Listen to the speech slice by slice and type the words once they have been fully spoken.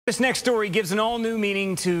This next story gives an all-new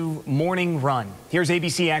meaning to morning run. Here's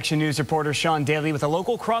ABC Action News reporter Sean Daly with a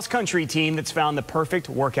local cross-country team that's found the perfect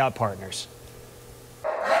workout partners.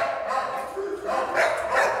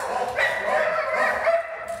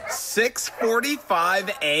 6:45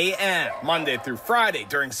 a.m. Monday through Friday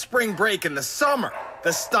during spring break in the summer. The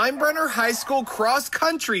Steinbrenner High School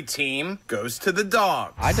cross-country team goes to the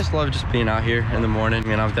dog. I just love just being out here in the morning. I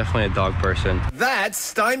mean, I'm definitely a dog person.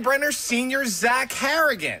 That's Steinbrenner senior Zach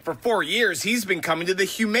Harrigan. For 4 years, he's been coming to the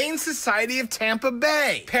Humane Society of Tampa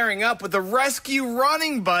Bay, pairing up with a rescue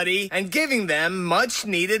running buddy and giving them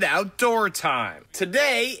much-needed outdoor time.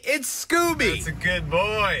 Today, it's Scooby. That's a good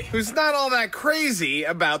boy. Who's not all that crazy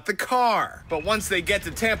about the car. But once they get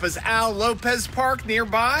to Tampa's Al Lopez Park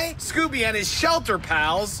nearby, Scooby and his shelter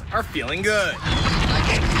pals are feeling good.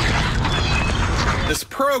 This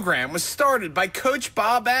program was started by Coach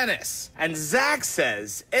Bob Ennis, and Zach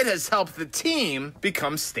says it has helped the team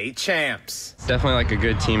become state champs. Definitely like a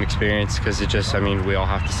good team experience because it just, I mean, we all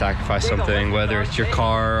have to sacrifice something, whether it's your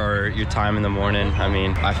car or your time in the morning. I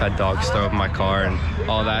mean, I've had dogs throw up my car and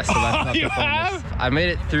all that, so that's not the funnest. I made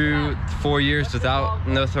it through 4 years without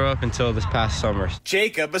no throw up until this past summer.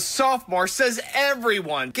 Jacob, a sophomore, says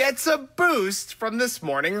everyone gets a boost from this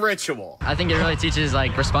morning ritual. I think it really teaches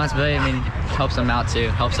like responsibility. I mean, helps them out too,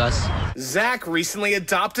 helps us. Zach recently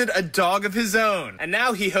adopted a dog of his own, and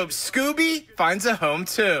now he hopes Scooby finds a home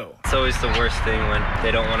too. It's always the worst thing when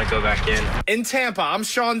they don't want to go back in. In Tampa, I'm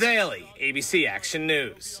Sean Daly, ABC Action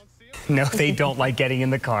News. No, they don't like getting in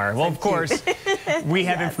the car. Well, of course, we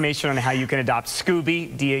have information on how you can adopt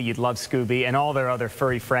Scooby. Dia, you'd love Scooby, and all their other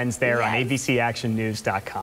furry friends there on abcactionnews.com.